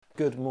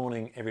Good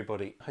morning,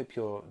 everybody. Hope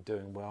you're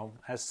doing well.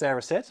 As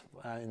Sarah said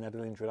in that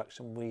little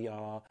introduction, we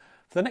are,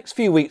 for the next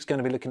few weeks, going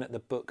to be looking at the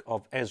book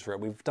of Ezra.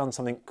 We've done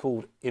something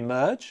called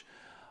Emerge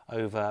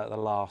over the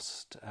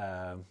last,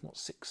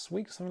 6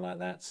 weeks, something like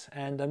that.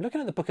 And looking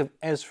at the book of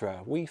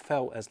Ezra, we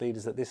felt as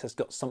leaders that this has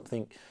got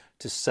something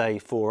to say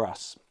for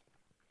us.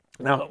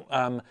 Now,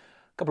 a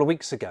couple of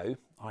weeks ago,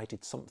 I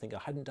did something I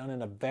hadn't done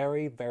in a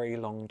very, very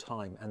long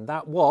time, and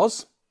that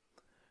was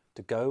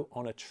to go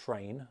on a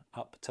train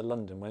up to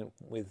London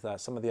with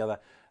some of the other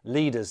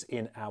leaders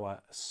in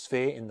our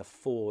sphere, in the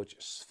Forge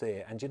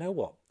sphere. And you know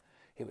what?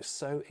 It was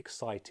so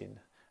exciting.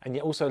 And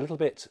yet also a little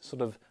bit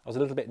I was a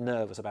little bit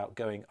nervous about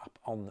going up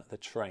on the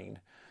train.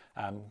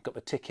 Got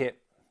the ticket,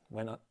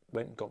 went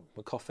and got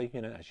my coffee,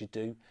 as you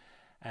do.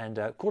 And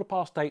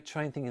 8:15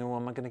 train thinking,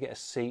 am I going to get a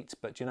seat?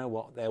 But you know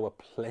what? There were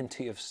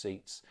plenty of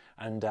seats.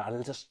 And I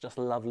just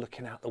love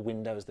looking out the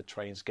window as the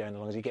train's going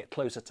along. As you get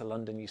closer to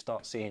London, you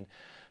start seeing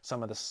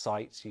some of the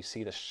sights. You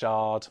see the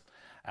Shard,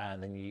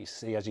 and then you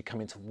see as you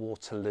come into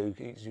Waterloo,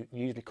 it's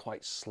usually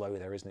quite slow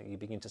there, isn't it? You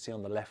begin to see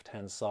on the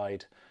left-hand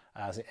side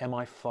the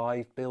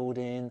MI5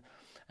 building,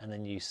 and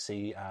then you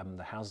see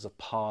the Houses of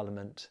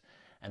Parliament,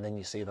 and then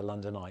you see the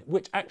London Eye,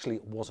 which actually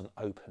wasn't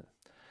open.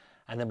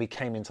 And then we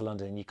came into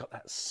London and you got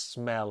that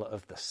smell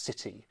of the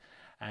city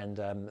and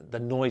the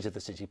noise of the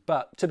city.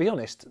 But to be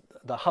honest,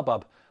 the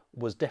hubbub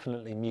was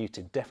definitely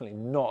muted, definitely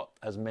not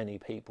as many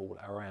people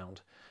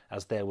around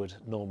as there would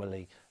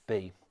normally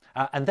be.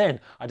 And then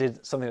I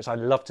did something which I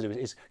love to do,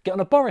 is get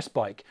on a Boris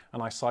bike,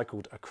 and I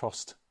cycled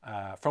across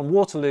from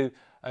Waterloo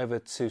over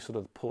to sort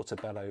of the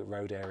Portobello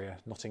Road area,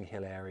 Notting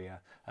Hill area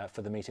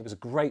for the meeting. It was a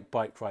great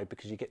bike ride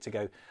because you get to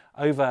go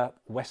over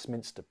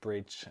Westminster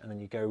Bridge and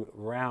then you go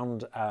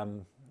round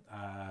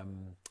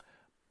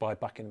by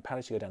Buckingham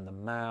Palace, you go down the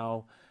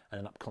Mall and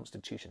then up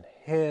Constitution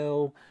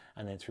Hill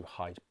and then through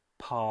Hyde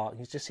Park.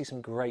 You just see some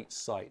great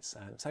sights,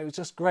 and so it was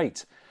just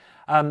great.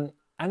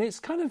 And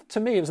it's kind of, to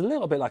me, it was a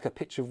little bit like a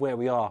picture of where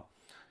we are,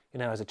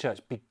 as a church,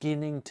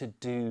 beginning to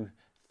do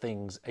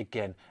things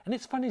again. And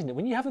it's funny, isn't it?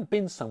 When you haven't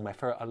been somewhere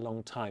for a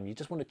long time, you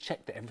just want to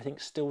check that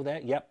everything's still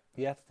there. Yep,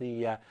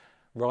 the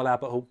Royal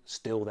Albert Hall,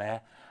 still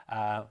there.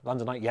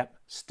 London Eye, yep,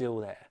 still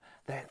there.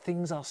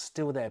 Things are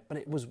still there, but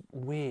it was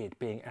weird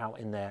being out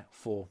in there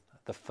for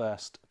the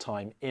first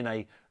time in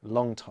a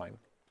long time.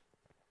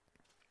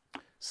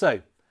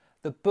 So,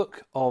 the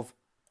book of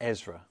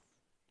Ezra.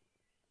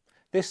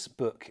 This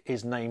book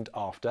is named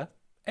after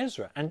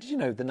Ezra. And did you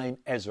know the name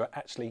Ezra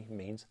actually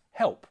means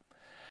help?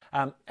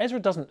 Ezra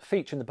doesn't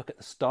feature in the book at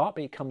the start,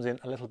 but he comes in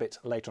a little bit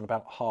later on,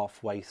 about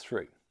halfway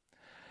through.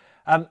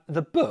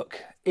 The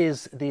book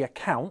is the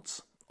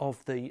account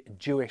of the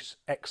Jewish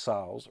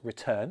exiles'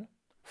 return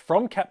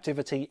from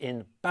captivity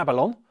in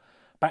Babylon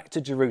back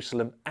to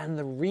Jerusalem and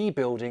the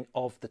rebuilding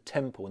of the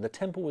temple. And the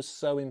temple was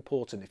so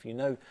important. If you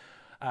know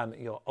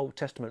your Old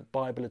Testament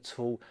Bible at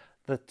all,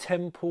 the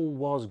temple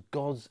was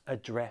God's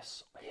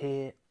address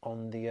here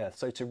on the earth.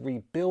 So to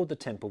rebuild the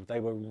temple, they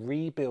were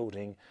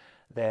rebuilding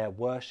their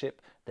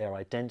worship, their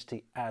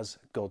identity as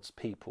God's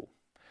people.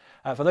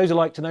 For those who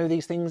like to know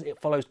these things, it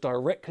follows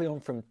directly on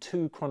from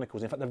 2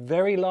 Chronicles. In fact, the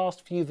very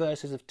last few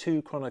verses of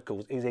 2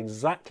 Chronicles is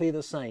exactly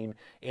the same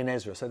in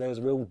Ezra. So there's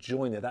a real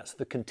join there. That's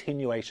the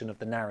continuation of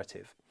the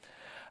narrative.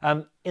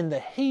 In the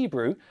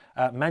Hebrew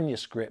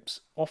manuscripts,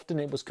 often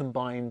it was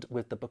combined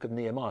with the book of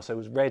Nehemiah. So it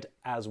was read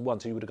as one.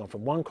 So you would have gone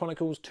from 1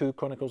 Chronicles, 2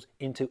 Chronicles,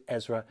 into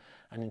Ezra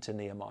and into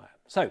Nehemiah.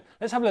 So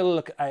let's have a little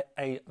look at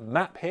a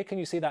map here. Can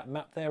you see that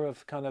map there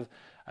of kind of,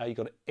 you've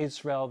got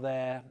Israel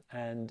there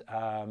and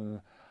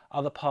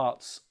other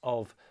parts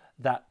of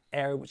that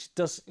area,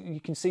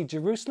 you can see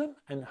Jerusalem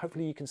and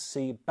hopefully you can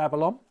see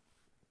Babylon.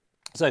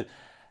 So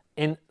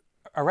in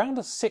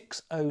around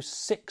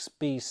 606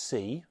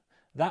 BC,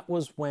 that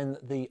was when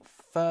the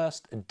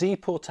first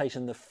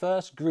deportation, the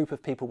first group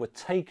of people were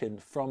taken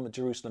from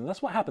Jerusalem.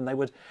 That's what happened.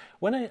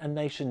 When a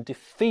nation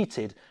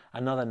defeated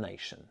another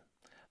nation,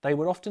 they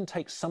would often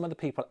take some of the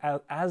people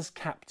out as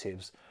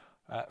captives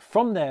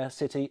from their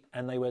city,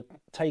 and they were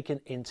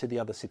taken into the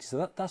other city.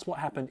 So that's what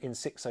happened in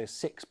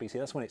 606 BC.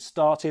 That's when it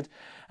started.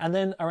 And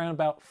then around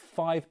about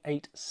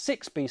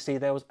 586 BC,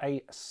 there was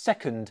a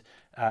second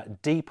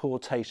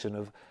deportation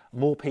of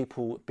more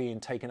people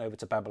being taken over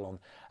to Babylon.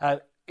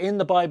 In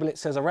the Bible, it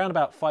says around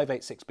about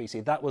 586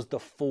 BC, that was the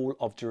fall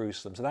of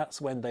Jerusalem. So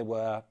that's when they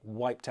were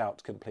wiped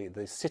out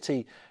completely. The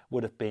city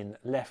would have been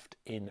left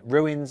in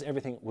ruins.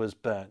 Everything was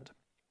burned.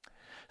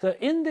 So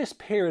in this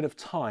period of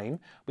time,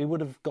 we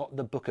would have got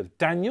the book of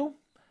Daniel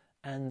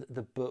and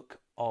the book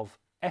of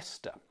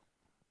Esther.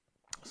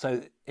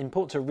 So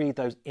important to read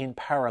those in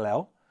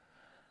parallel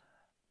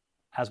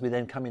as we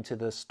then come into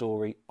the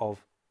story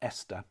of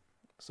Esther.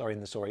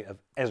 In the story of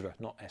Ezra,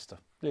 not Esther.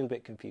 A little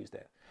bit confused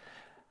there.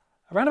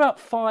 Around about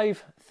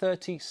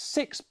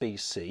 536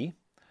 BC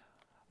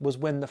was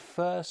when the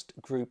first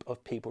group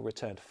of people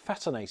returned.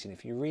 Fascinating,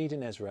 if you read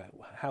in Ezra,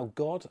 how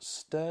God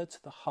stirred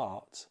the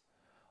heart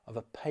of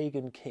a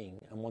pagan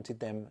king and wanted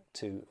them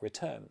to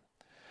return.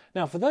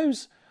 Now, for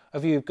those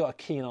of you who've got a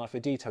keen eye for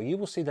detail, you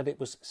will see that it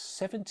was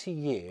 70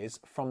 years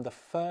from the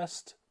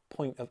first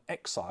point of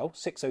exile,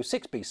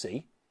 606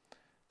 BC,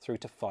 through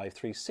to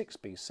 536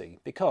 BC,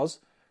 because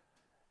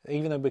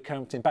even though we're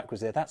counting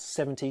backwards there, that's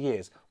 70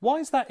 years. Why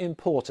is that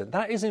important?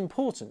 That is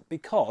important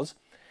because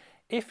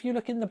if you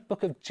look in the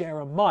book of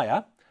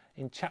Jeremiah,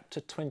 in chapter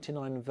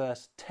 29,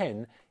 verse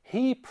 10,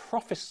 he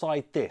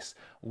prophesied this: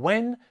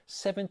 when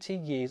 70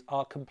 years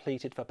are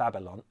completed for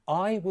Babylon,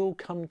 I will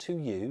come to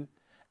you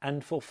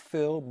and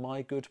fulfill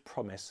my good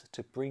promise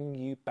to bring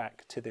you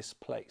back to this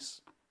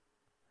place.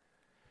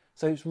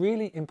 So it's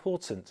really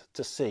important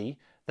to see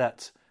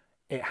that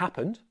it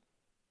happened,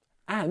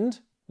 and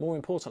more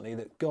importantly,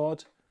 that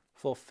God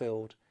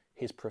fulfilled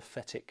his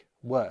prophetic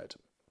word.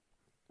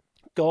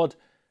 God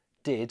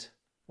did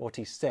what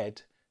he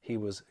said he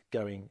was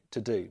going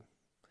to do.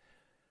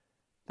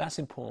 That's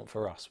important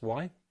for us.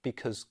 Why?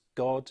 Because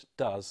God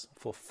does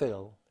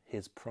fulfill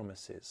his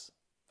promises.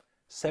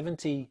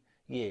 70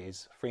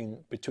 years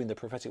between the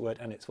prophetic word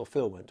and its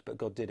fulfillment, but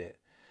God did it.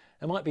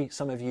 There might be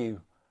some of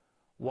you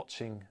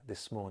watching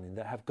this morning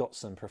that have got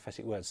some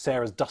prophetic words.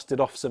 Sarah's dusted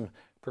off some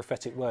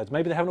prophetic words.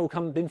 Maybe they haven't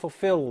all been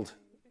fulfilled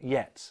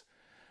yet.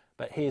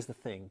 But here's the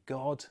thing: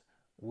 God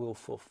will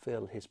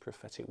fulfill his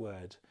prophetic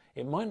word.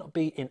 It might not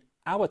be in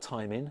our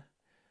timing,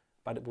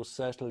 but it will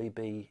certainly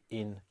be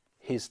in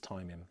his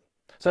timing.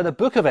 So the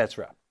book of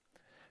Ezra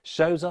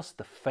shows us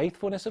the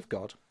faithfulness of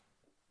God.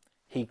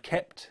 He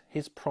kept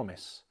his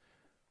promise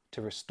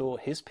to restore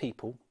his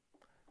people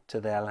to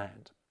their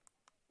land.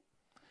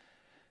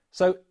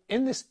 So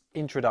in this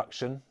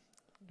introduction,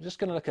 I'm just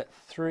going to look at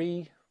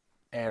 3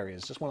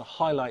 areas. Just want to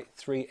highlight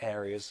 3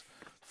 areas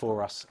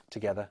for us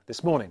together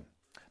this morning.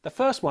 The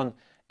first one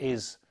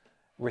is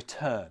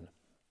return.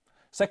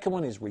 Second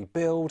one is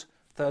rebuild.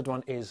 Third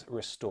one is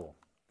restore.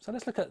 So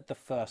let's look at the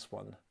first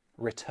one,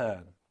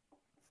 return.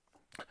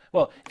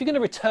 Well, if you're going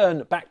to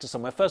return back to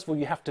somewhere, first of all,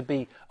 you have to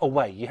be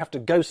away. You have to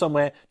go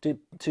somewhere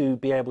to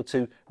be able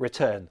to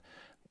return.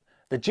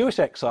 The Jewish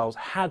exiles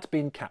had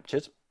been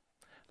captured.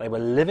 They were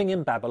living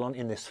in Babylon,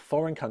 in this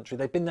foreign country.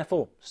 They'd been there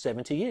for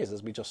 70 years,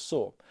 as we just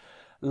saw.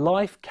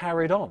 Life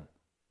carried on.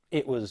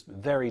 It was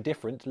very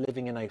different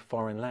living in a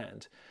foreign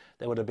land.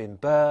 There would have been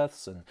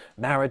births and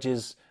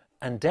marriages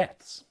and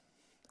deaths.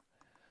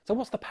 So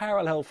what's the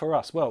parallel for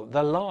us? Well,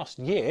 the last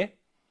year,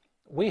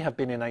 we have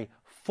been in a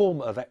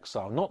form of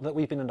exile. Not that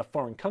we've been in a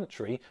foreign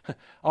country.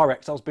 Our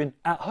exile's been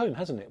at home,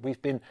 hasn't it?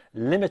 We've been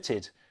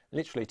limited,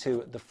 literally,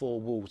 to the 4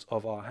 walls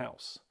of our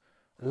house.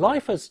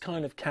 Life has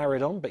kind of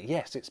carried on, but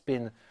yes, it's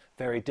been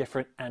very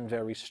different and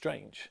very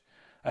strange.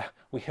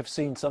 We have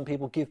seen some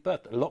people give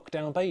birth to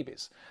lockdown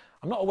babies.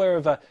 I'm not aware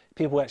of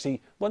people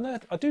actually, well, no,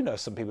 I do know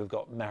some people who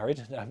got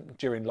married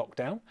during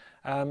lockdown,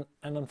 and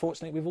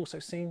unfortunately we've also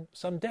seen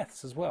some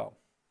deaths as well.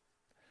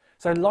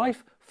 So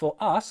life for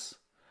us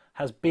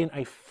has been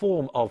a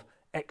form of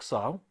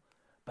exile,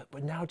 but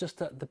we're now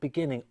just at the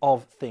beginning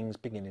of things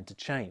beginning to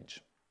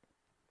change.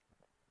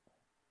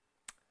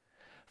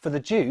 For the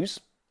Jews,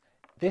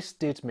 this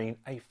did mean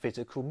a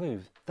physical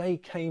move. They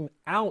came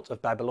out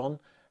of Babylon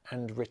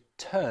and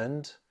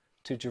returned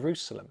to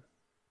Jerusalem.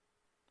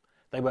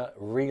 They were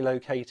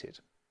relocated.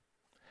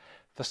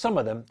 For some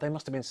of them, they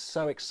must have been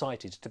so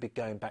excited to be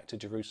going back to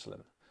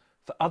Jerusalem.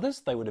 For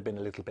others, they would have been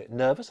a little bit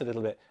nervous, a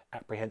little bit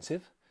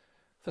apprehensive.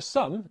 For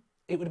some,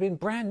 it would have been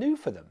brand new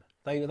for them.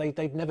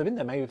 They'd never been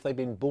there. Maybe if they'd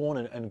been born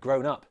and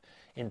grown up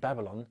in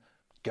Babylon,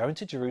 going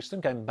to Jerusalem,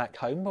 going back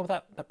home, well,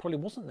 that probably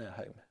wasn't their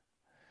home.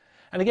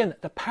 And again,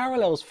 the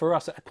parallels for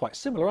us are quite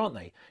similar, aren't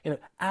they? You know,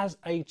 as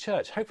a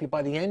church, hopefully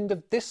by the end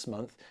of this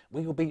month,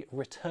 we will be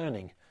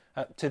returning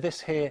to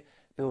this here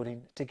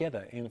building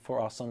together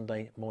for our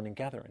Sunday morning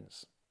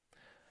gatherings.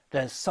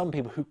 There's some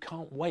people who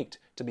can't wait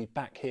to be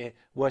back here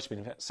worshipping.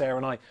 In fact, Sarah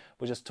and I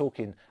were just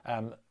talking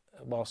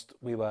whilst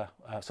we were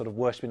sort of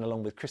worshipping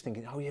along with Chris,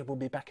 thinking, oh yeah, we'll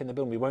be back in the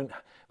building. We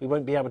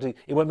won't be able to,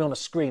 it won't be on a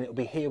screen, it'll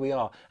be here we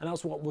are. And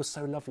that's what was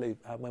so lovely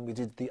when we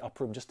did the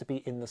upper room, just to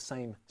be in the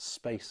same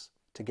space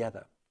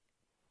together.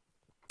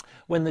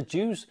 When the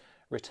Jews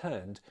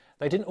returned,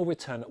 they didn't all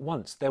return at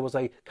once. There was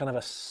a kind of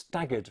a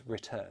staggered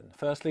return.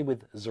 Firstly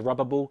with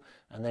Zerubbabel,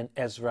 and then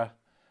Ezra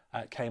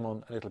came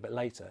on a little bit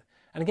later.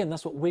 And again,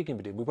 that's what we're going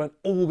to be doing. We won't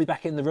all be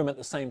back in the room at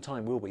the same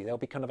time, will we? There'll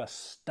be kind of a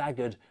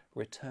staggered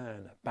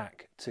return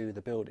back to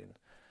the building.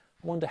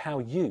 I wonder how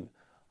you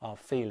are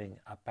feeling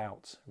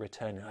about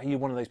returning. Are you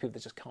one of those people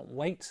that just can't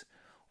wait?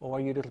 Or are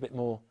you a little bit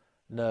more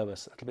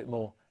nervous, a little bit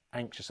more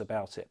anxious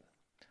about it?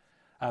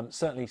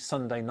 Certainly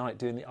Sunday night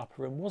doing the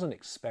upper room was an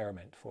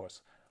experiment for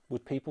us.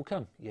 Would people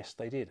come? Yes,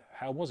 they did.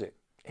 How was it?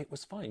 It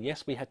was fine.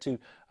 Yes, we had to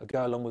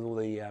go along with all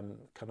the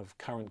kind of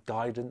current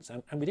guidance,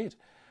 and we did.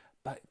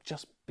 But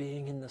just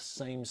being in the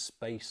same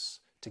space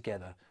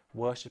together,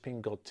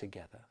 worshipping God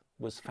together,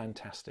 was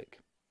fantastic.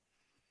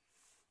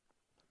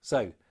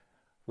 So,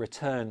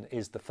 return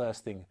is the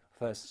first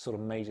sort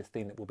of major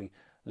thing that we'll be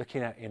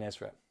looking at in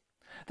Ezra.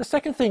 The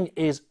second thing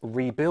is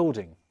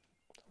rebuilding.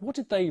 What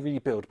did they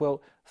rebuild?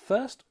 Well,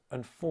 first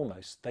and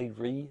foremost, they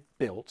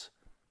rebuilt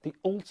the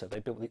altar. They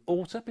built the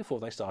altar before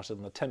they started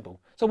on the temple.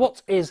 So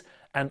what is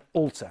an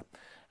altar?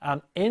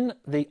 In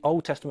the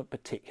Old Testament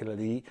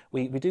particularly,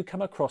 we do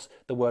come across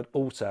the word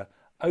altar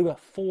over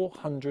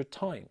 400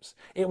 times.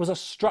 It was a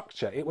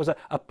structure. It was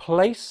a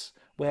place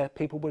where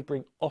people would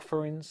bring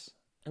offerings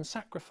and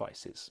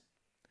sacrifices.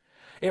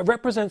 It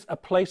represents a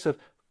place of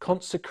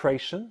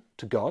consecration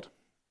to God.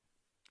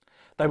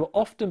 They were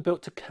often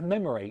built to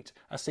commemorate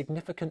a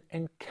significant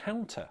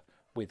encounter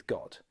with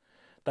God.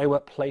 They were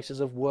places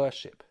of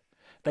worship.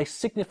 They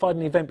signified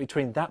an event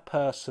between that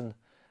person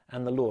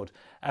and the Lord.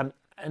 And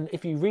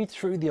if you read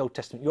through the Old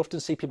Testament, you often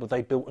see people,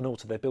 they built an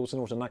altar, they built an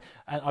altar. And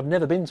I've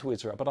never been to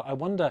Israel, but I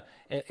wonder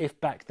if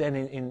back then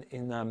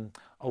in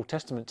Old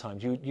Testament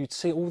times, you'd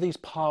see all these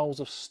piles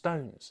of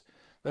stones.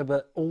 There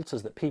were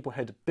altars that people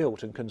had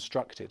built and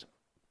constructed.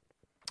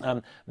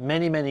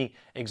 Many, many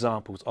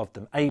examples of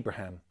them.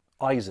 Abraham,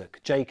 Isaac,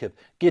 Jacob,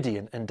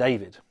 Gideon and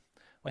David.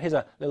 Well, here's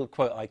a little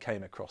quote I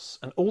came across.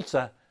 An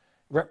altar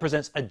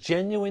represents a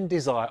genuine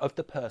desire of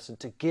the person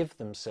to give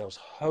themselves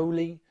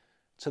wholly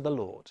to the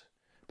Lord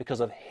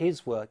because of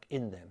his work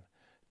in them,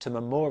 to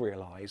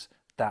memorialise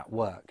that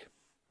work.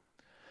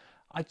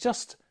 I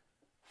just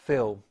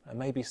feel and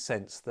maybe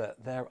sense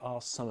that there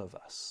are some of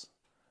us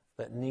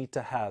that need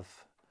to have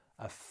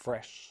a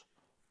fresh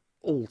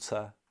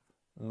altar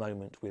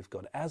moment with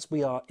God. As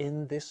we are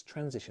in this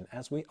transition,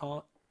 as we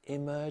are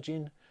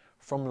emerging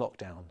from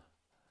lockdown,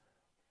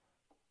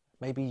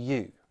 maybe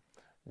you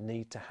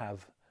need to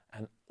have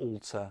an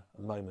altar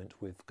moment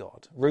with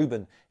God.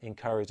 Reuben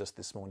encouraged us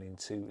this morning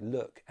to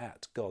look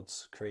at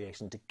God's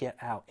creation, to get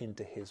out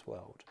into his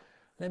world.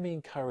 Let me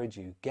encourage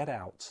you, get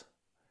out,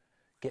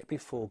 get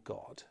before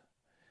God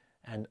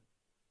and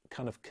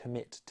kind of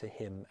commit to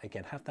him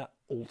again. Have that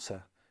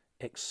altar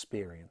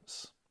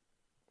experience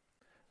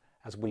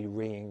as we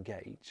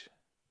re-engage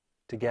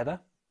together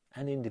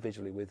and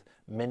individually with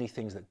many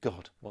things that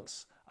God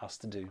wants us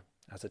to do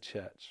as a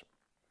church.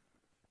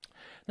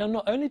 Now,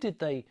 not only did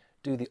they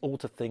do the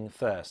altar thing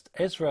first,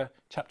 Ezra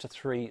chapter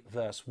 3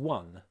 verse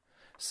 1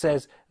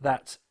 says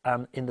that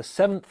in the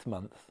 7th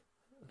month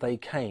they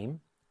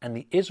came and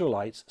the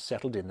Israelites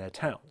settled in their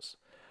towns.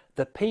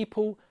 The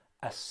people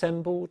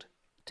assembled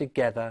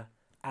together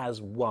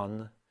as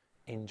one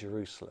in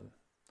Jerusalem.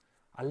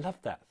 I love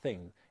that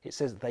thing. It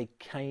says they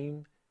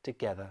came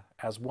together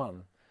as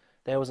one.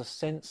 There was a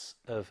sense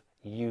of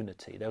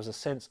unity. There was a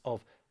sense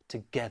of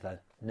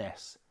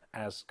togetherness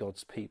as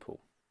God's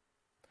people.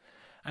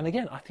 And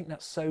again, I think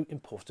that's so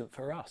important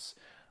for us.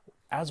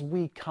 As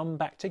we come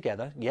back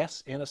together,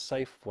 yes, in a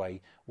safe way,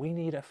 we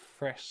need a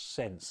fresh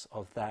sense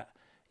of that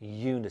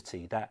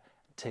unity, that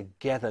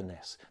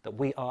togetherness, that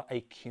we are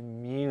a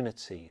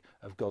community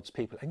of God's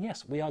people. And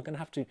yes, we are going to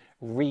have to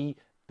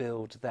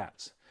rebuild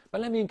that. But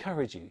let me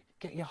encourage you,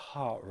 get your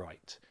heart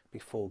right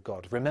before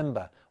God.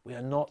 Remember, we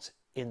are not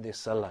in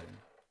this alone.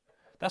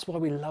 That's why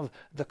we love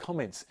the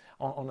comments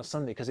on a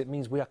Sunday, because it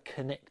means we are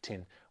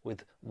connecting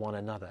with one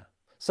another.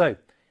 So,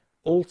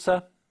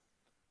 altar,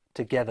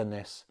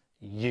 togetherness,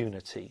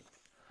 unity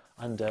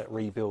under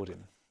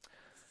rebuilding.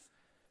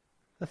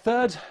 The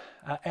third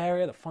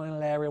area, the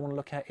final area I want to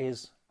look at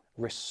is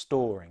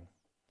restoring.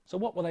 So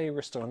what were they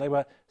restoring? They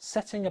were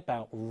setting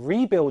about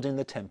rebuilding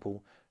the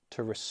temple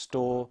to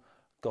restore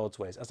God's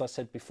ways. As I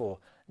said before,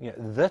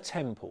 the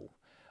temple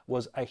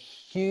was a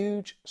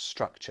huge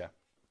structure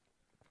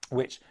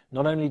which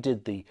not only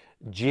did the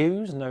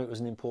Jews know it was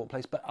an important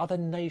place, but other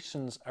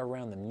nations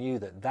around them knew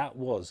that that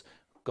was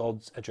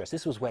God's address.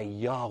 This was where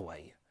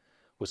Yahweh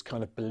was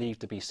kind of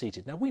believed to be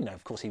seated. Now we know,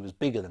 of course, he was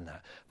bigger than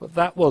that, but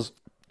that was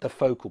the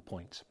focal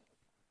point.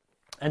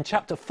 And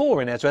chapter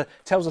 4 in Ezra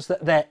tells us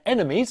that their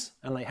enemies,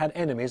 and they had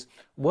enemies,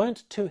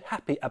 weren't too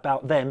happy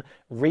about them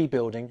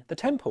rebuilding the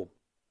temple.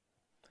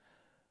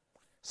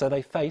 So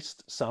they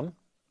faced some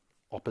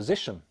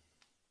opposition.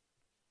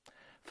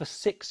 For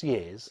 6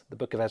 years, the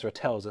book of Ezra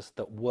tells us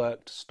that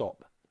work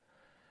stopped.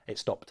 It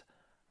stopped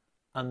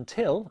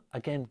until,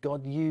 again,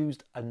 God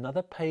used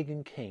another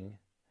pagan king.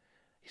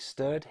 He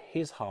stirred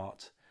his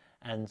heart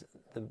and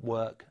the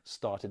work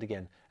started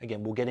again.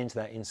 Again, we'll get into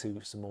that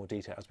into some more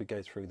detail as we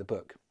go through the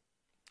book.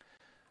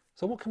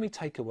 So what can we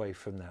take away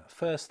from that?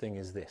 First thing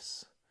is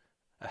this.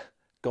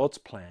 God's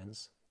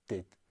plans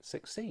did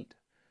succeed.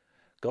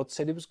 God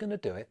said he was going to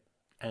do it,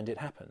 and it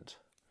happened.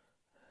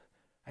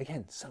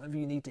 Again, some of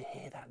you need to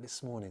hear that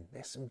this morning.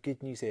 There's some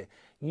good news here.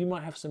 You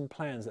might have some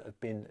plans that have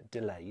been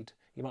delayed.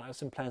 You might have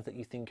some plans that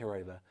you think are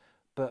over.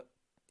 But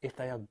if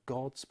they are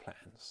God's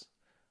plans,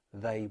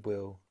 they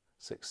will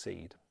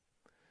succeed.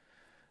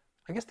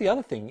 I guess the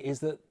other thing is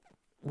that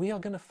we are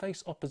going to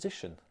face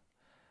opposition.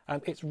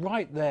 It's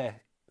right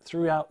there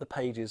throughout the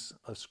pages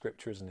of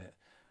Scripture, isn't it?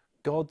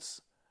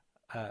 God's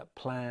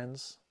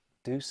plans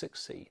do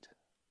succeed,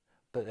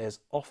 but there's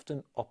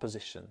often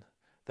opposition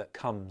that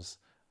comes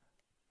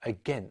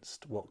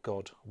against what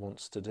God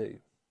wants to do.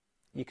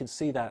 You can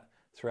see that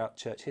throughout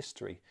church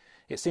history.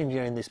 It seems,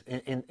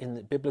 in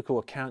the biblical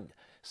account,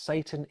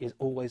 Satan is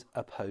always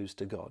opposed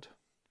to God.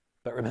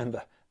 But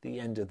remember, the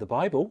end of the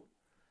Bible,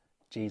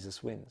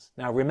 Jesus wins.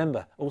 Now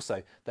remember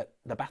also that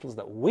the battles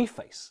that we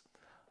face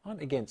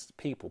aren't against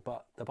people,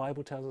 but the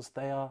Bible tells us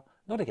they are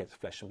not against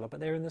flesh and blood, but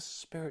they're in the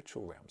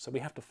spiritual realm. So we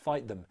have to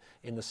fight them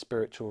in the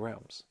spiritual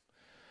realms.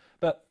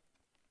 But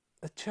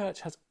the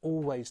church has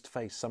always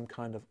faced some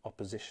kind of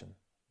opposition.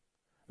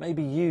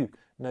 Maybe you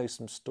know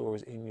some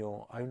stories in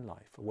your own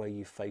life where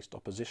you faced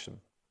opposition.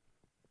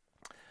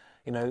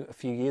 You know, a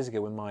few years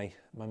ago when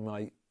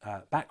my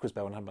back was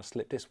bad and I had my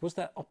slip disc, was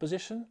that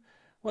opposition?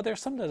 Well, there are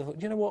some days I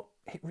thought, you know what,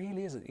 it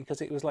really isn't,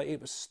 because it was like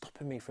it was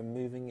stopping me from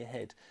moving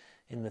ahead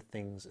in the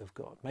things of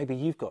God. Maybe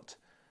you've got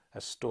a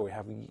story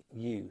how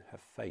you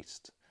have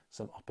faced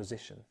some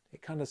opposition.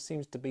 It kind of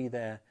seems to be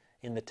there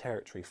in the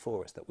territory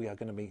for us that we are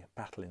going to be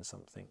battling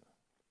something.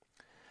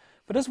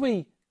 But as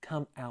we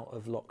come out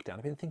of lockdown,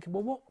 I've been thinking,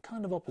 well, what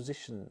kind of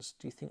oppositions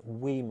do you think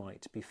we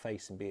might be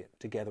facing, be it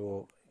together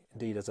or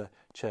indeed as a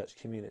church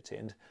community?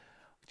 And do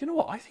you know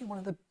what? I think one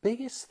of the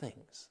biggest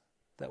things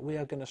that we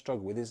are going to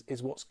struggle with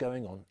is what's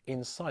going on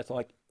inside,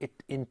 like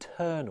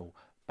internal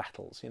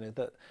battles. You know,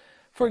 that,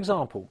 for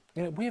example,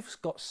 you know, we've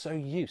got so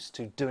used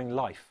to doing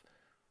life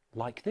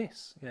like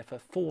this. You know, for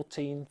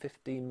 14,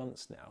 15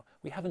 months now,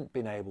 we haven't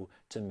been able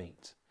to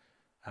meet.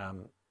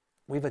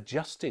 We've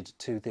adjusted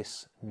to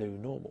this new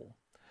normal.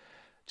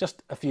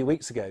 Just a few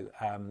weeks ago,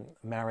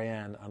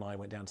 Marianne and I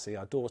went down to see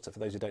our daughter. For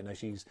those who don't know,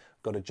 she's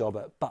got a job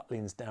at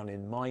Butlins down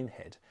in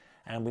Minehead,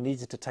 and we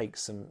needed to take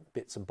some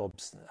bits and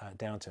bobs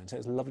down to her. And so it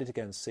was lovely to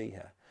go and see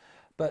her.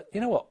 But you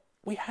know what?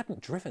 We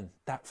hadn't driven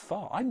that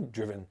far. I hadn't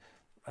driven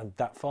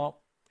that far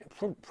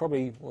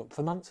probably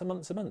for months and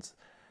months and months.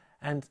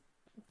 And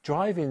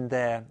driving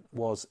there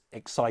was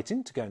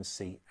exciting to go and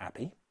see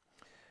Abby,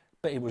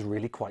 but it was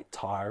really quite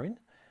tiring,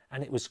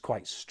 and it was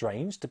quite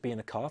strange to be in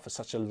a car for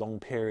such a long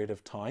period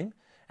of time.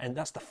 And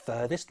that's the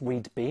furthest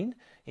we'd been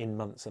in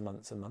months and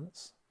months and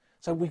months.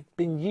 So we've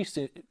been used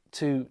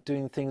to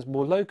doing things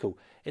more local.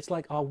 It's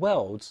like our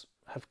worlds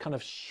have kind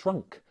of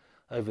shrunk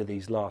over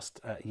these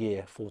last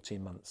year,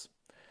 14 months.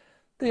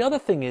 The other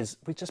thing is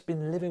we've just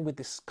been living with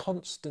this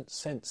constant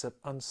sense of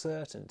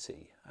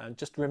uncertainty. And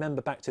just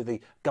remember back to the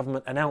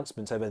government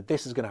announcements over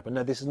this is going to happen,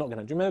 no, this is not going to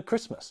happen. Do you remember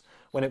Christmas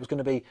when it was going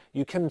to be,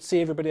 you can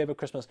see everybody over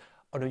Christmas,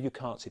 oh no, you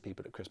can't see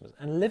people at Christmas.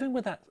 And living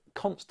with that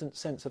constant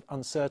sense of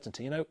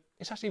uncertainty, you know,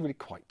 it's actually really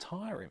quite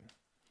tiring.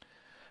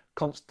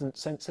 Constant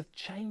sense of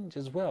change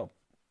as well.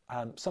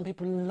 Some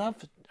people love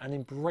and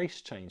embrace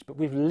change, but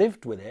we've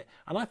lived with it,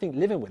 and I think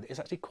living with it is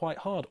actually quite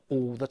hard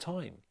all the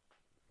time.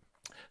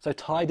 So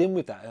tied in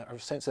with that, a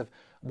sense of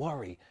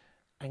worry,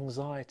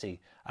 anxiety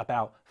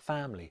about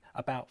family,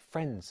 about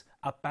friends,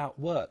 about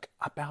work,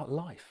 about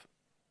life.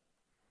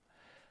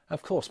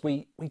 Of course,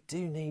 we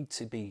do need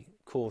to be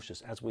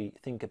cautious as we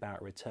think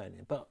about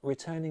returning, but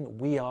returning,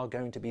 we are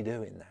going to be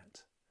doing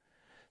that.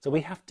 So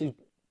we have to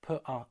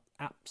put our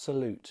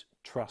absolute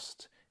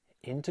trust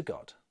into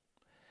God,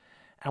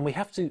 and we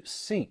have to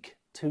seek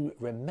to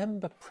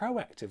remember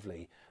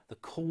proactively the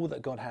call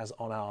that God has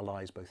on our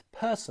lives, both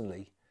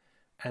personally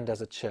and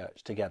as a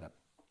church together.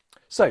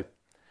 So,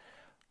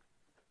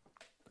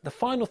 the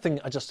final thing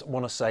I just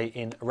want to say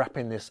in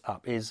wrapping this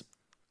up is,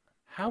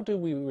 how do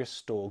we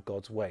restore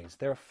God's ways?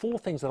 There are 4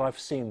 things that I've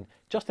seen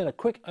just in a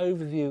quick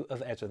overview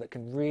of Ezra that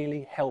can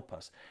really help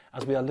us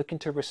as we are looking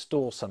to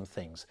restore some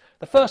things.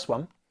 The first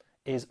one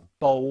is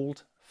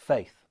bold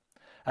faith.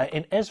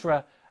 In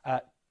Ezra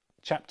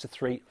chapter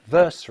 3,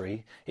 verse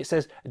 3, it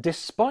says,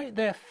 despite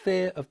their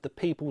fear of the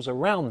peoples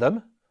around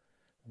them,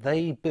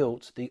 they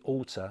built the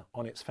altar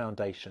on its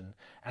foundation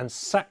and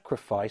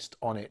sacrificed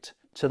on it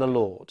to the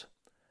Lord,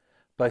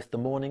 both the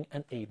morning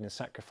and evening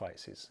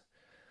sacrifices.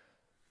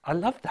 I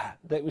love that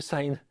it was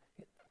saying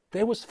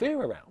there was fear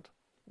around.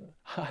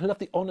 I love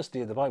the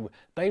honesty of the Bible.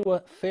 They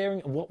were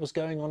fearing what was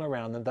going on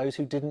around them, those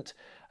who didn't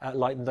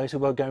like them, those who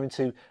were going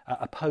to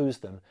oppose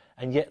them,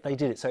 and yet they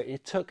did it. So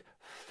it took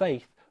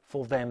faith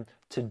for them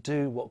to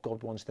do what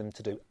God wanted them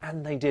to do,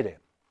 and they did it.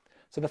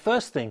 So the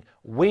first thing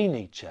we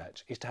need,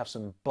 church, is to have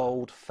some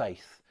bold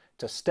faith,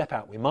 to step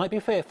out. We might be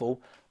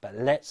fearful, but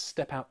let's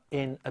step out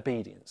in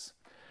obedience.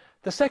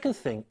 The second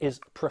thing is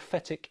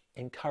prophetic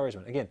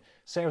encouragement. Again,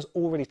 Sarah's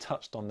already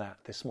touched on that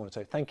this morning,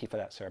 so thank you for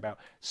that, Sarah, about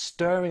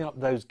stirring up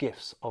those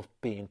gifts of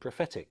being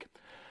prophetic.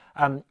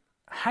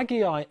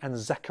 Haggai and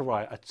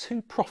Zechariah are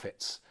 2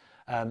 prophets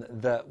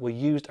that were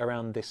used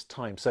around this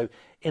time. So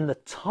in the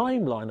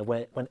timeline of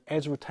when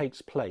Ezra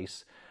takes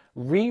place,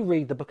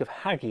 reread the book of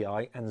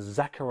Haggai and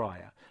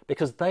Zechariah,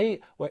 because they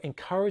were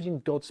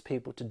encouraging God's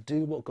people to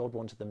do what God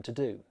wanted them to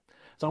do.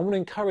 So I want to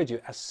encourage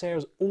you, as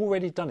Sarah's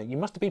already done it. You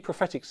must be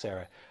prophetic,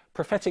 Sarah.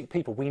 Prophetic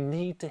people, we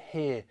need to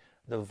hear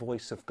the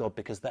voice of God,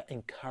 because that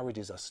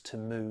encourages us to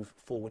move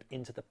forward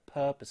into the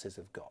purposes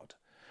of God.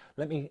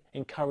 Let me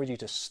encourage you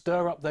to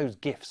stir up those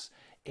gifts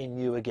in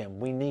you again.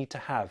 We need to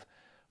have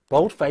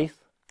bold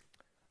faith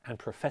and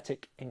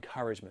prophetic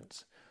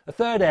encouragements. The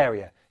third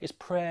area is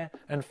prayer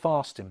and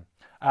fasting.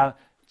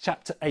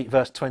 Chapter 8,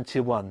 verse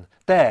 21.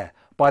 There,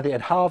 by the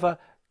Ahava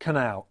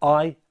canal,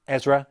 I,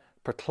 Ezra,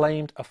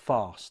 proclaimed a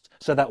fast,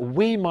 so that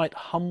we might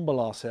humble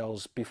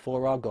ourselves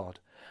before our God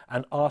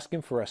and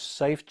asking for a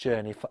safe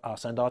journey for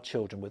us and our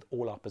children with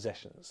all our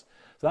possessions.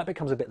 So that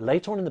becomes a bit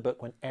later on in the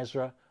book when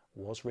Ezra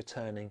was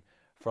returning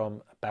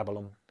from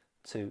Babylon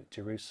to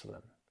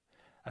Jerusalem.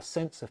 A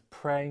sense of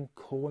praying,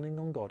 calling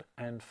on God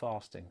and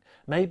fasting.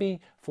 Maybe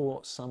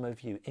for some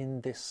of you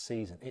in this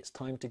season, it's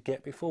time to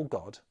get before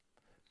God,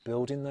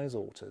 building those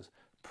altars,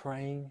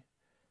 praying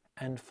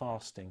and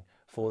fasting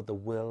for the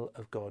will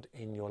of God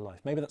in your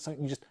life. Maybe that's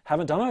something you just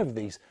haven't done over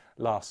these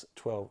last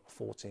 12,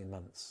 14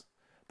 months.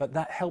 But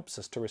that helps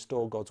us to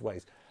restore God's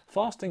ways.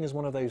 Fasting is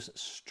one of those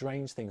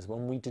strange things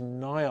when we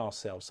deny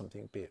ourselves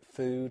something, be it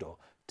food or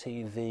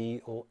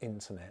TV or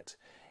internet.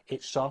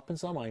 It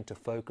sharpens our mind to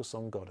focus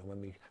on God. And when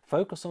we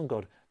focus on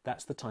God,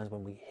 that's the times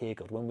when we hear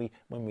God.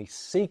 When we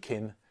seek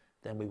him,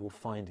 then we will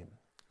find him.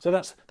 So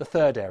that's the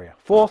third area.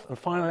 Fourth and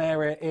final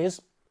area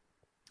is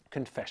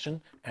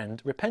confession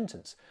and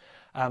repentance.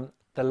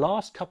 The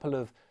last couple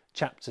of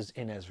chapters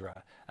in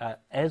Ezra,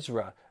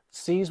 Ezra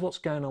sees what's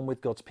going on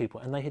with God's people,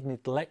 and they had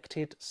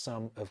neglected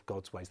some of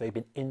God's ways. They'd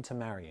been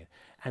intermarrying.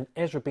 And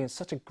Ezra, being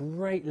such a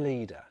great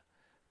leader,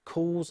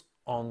 calls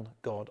on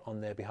God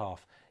on their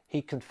behalf.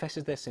 He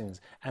confesses their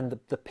sins, and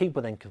the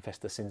people then confess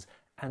their sins,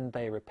 and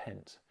they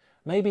repent.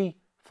 Maybe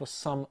for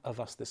some of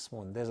us this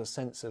morning, there's a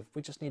sense of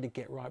we just need to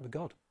get right with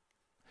God.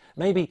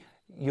 Maybe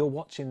you're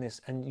watching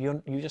this and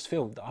you just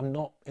feel that I'm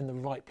not in the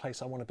right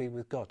place I want to be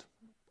with God.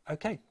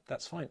 Okay,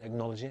 that's fine.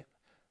 Acknowledge it.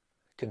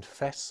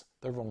 Confess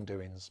the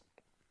wrongdoings.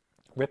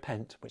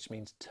 Repent, which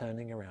means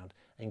turning around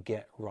and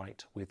get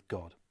right with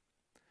God.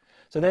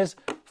 So there's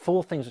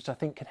 4 things which I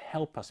think can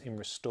help us in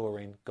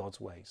restoring God's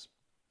ways.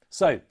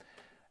 So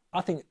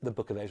I think the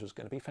book of Ezra is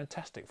going to be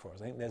fantastic for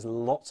us. I think there's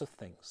lots of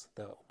things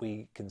that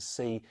we can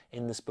see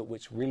in this book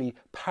which really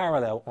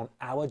parallel on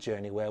our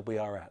journey where we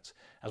are at.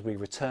 As we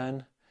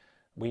return,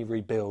 we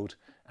rebuild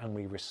and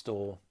we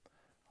restore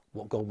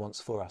what God wants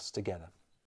for us together.